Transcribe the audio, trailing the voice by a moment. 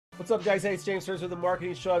What's up, guys? Hey, it's James Hurst with the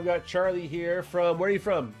Marketing Show. I've got Charlie here from, where are you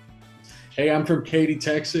from? Hey, I'm from Katy,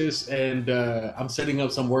 Texas, and I'm setting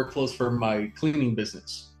up some workflows for my cleaning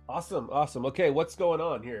business. Awesome, awesome. Okay, what's going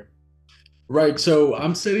on here? Right, so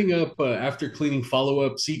I'm setting up after cleaning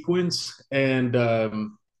follow-up sequence, and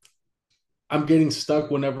I'm getting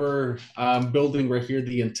stuck whenever I'm building right here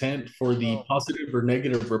the intent for the Oh, positive or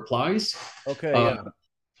negative replies. okay, Uh, yeah.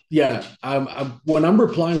 yeah, when I'm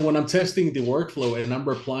replying, when I'm testing the workflow and I'm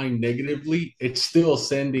replying negatively, it's still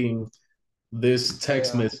sending this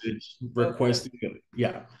text Yeah. message Okay. requesting it.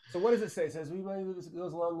 Yeah. So what does it say? It says, we might this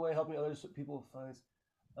goes a long way helping others people find.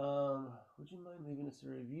 Would you mind leaving us a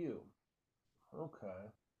review?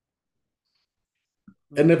 Okay.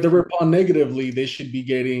 And if Hmm. they respond negatively, they should be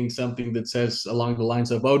getting something that says along the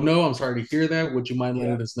lines of, "Oh no, I'm sorry to hear that. Would you mind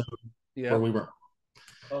letting Yep. us know where Yep. we were?"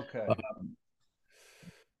 Uh, Okay.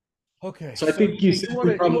 Okay. so I So think you said we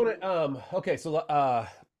you probably want to okay, so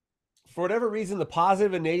for whatever reason, the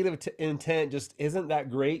positive and negative intent just isn't that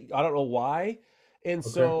great. I don't know why. And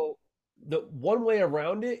okay, so the one way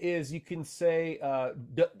around it is you can say,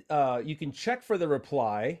 you can check for the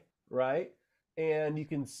reply, right? And you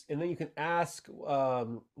can, and then you can ask,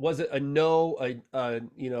 was it a no,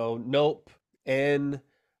 nope, and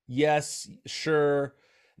yes, sure,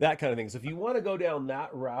 that kind of thing. So if you want to go down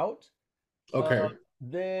that route, okay,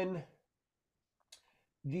 then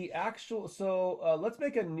the actual, so let's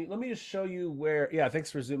make a new, let me just show you where, yeah,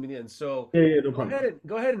 thanks for zooming in. So yeah, yeah, no problem.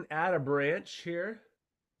 go ahead and add a branch here.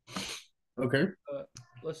 Okay, uh,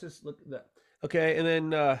 let's just look at that. Okay, and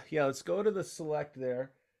then yeah, let's go to the select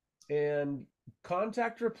there and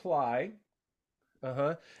contact reply.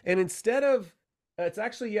 Uh-huh. And instead of, it's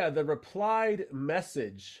actually, yeah, the replied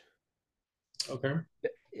message, okay,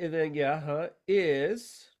 and then yeah,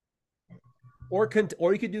 is, or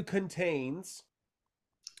you could do contains.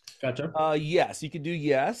 gotcha. Yes, you could do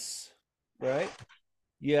yes, right?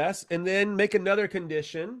 Yes, and then make another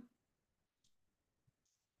condition,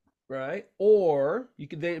 right? Or you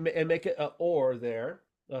could then and make it a or there.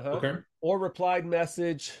 Uh-huh. Okay, Or replied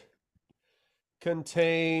message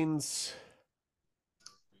contains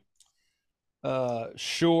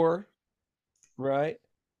sure, right?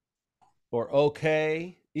 Or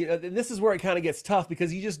okay. You know, this is where it kind of gets tough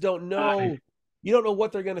because you just don't got it, know, you don't know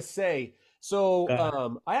what they're going to say. So got it.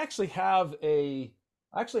 I actually have a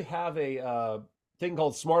thing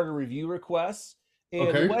called smarter review requests,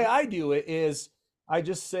 and the Okay, way I do it is I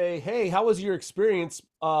just say, hey, how was your experience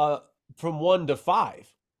from 1 to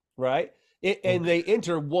 5, right? And okay, they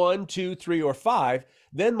enter 1, 2, 3, or 5.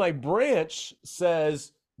 Then my branch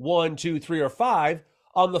says 1, 2, 3, or 5.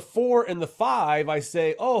 On the 4 and the 5, I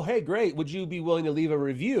say, "Oh, hey, great! Would you be willing to leave a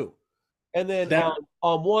review?" And then that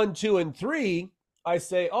on 1, 2, and 3, I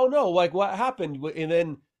say, "Oh no, like what happened?" And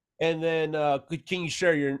then can you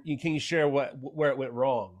share can you share where it went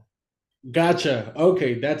wrong? gotcha.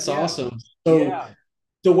 Okay, that's Yeah, awesome. So yeah,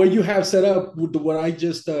 the way you have set up, would I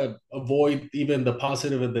just avoid even the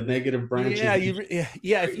positive and the negative yeah. branches?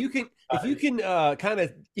 Yeah. If you can if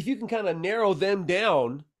you can kind of narrow them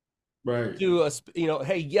down Right. to a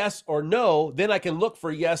hey, yes or no, then I can look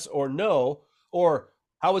for yes or no, or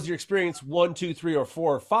how was your experience 1, 2, 3, or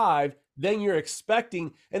 4 or 5. Then you're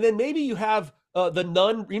expecting, and then maybe you have the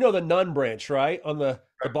none, the none branch, right, on the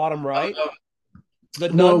bottom right, Uh, the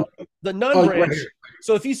none no. the none Oh, right branch. here.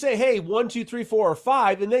 So if you say, hey, 1, 2, 3, 4 or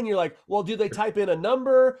 5, and then you're like, well, do they type in a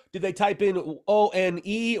number? Did they type in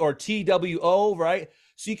ONE or TWO, right?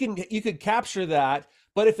 So you could capture that.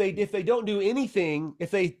 But if they don't do anything, if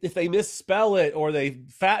they misspell it or they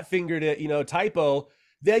fat fingered it, typo,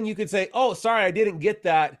 then you could say, oh, sorry, I didn't get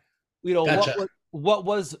that. Gotcha. What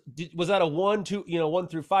was that a 1, 2, 1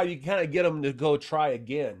 through 5? You can kind of get them to go try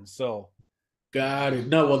again. So Got it.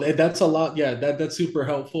 No, well, that's a lot. Yeah, that's super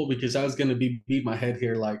helpful because I was gonna be beat my head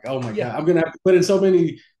here, like, oh my yeah, God, I'm gonna have to put in so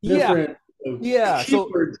many yeah, different yeah. So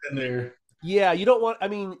keywords in there. yeah, you don't want, I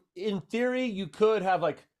mean, in theory, you could have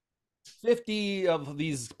like 50 of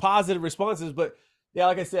these positive responses, but yeah,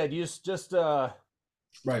 like I said, you just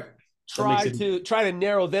Right. That makes it. try to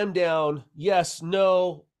narrow them down. Yes,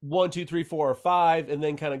 no, 1, 2, 3, 4 or 5, and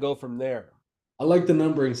then kind of go from there. I like the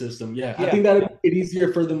numbering system. Yeah, I Yeah, think that'd make it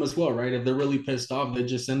easier for them as well, right? If they're really pissed off, they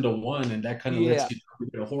just send a one, and that kind of lets yeah, you know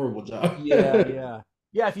they did a horrible job. yeah, yeah,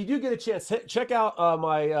 yeah. If you do get a chance, check out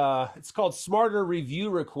my it's called Smarter Review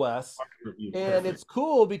Requests. Review. And Perfect. it's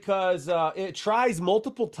cool because it tries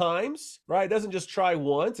multiple times, right? It doesn't just try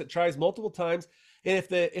once; it tries multiple times. And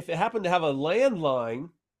if it happened to have a landline,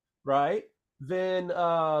 right, then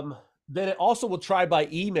it also will try by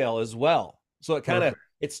email as well. So it kind of Perfect.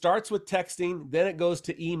 it starts with texting, then it goes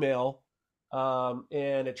to email,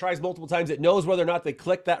 And it tries multiple times. It knows whether or not they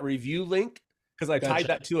click that review link because I tied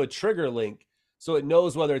that to a trigger link, so it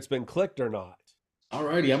knows whether it's been clicked or not. All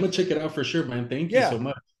righty, I'm gonna check it out for sure, man. Thank you so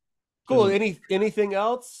much. Cool. Anything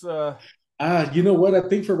else? You know what? I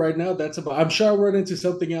think for right now, that's about. I'm sure I'll run into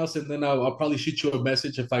something else, and then I'll probably shoot you a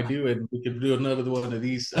message if I do, and we can do another one of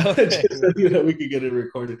these, Okay. just so we can get it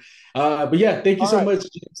recorded. But yeah, thank you so much,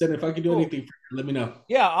 James. And if I can do anything, let me know.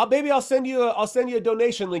 Yeah, I'll send you a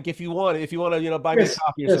donation link if you want. If you want to, buy me a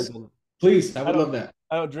coffee or something. Please, I would love that.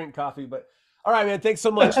 I don't drink coffee, but all right, man. Thanks so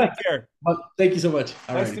much. Take care. Thank you so much.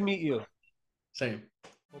 Nice to meet you. Same.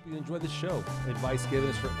 Hope you enjoyed the show. Advice given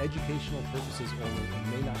is for educational purposes only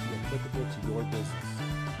and may not be applicable to your business.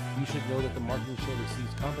 You should know that the Marketing Show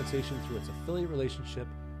receives compensation through its affiliate relationship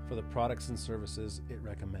for the products and services it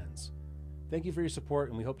recommends. Thank you for your support,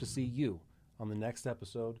 and we hope to see you on the next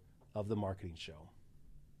episode of The Marketing Show.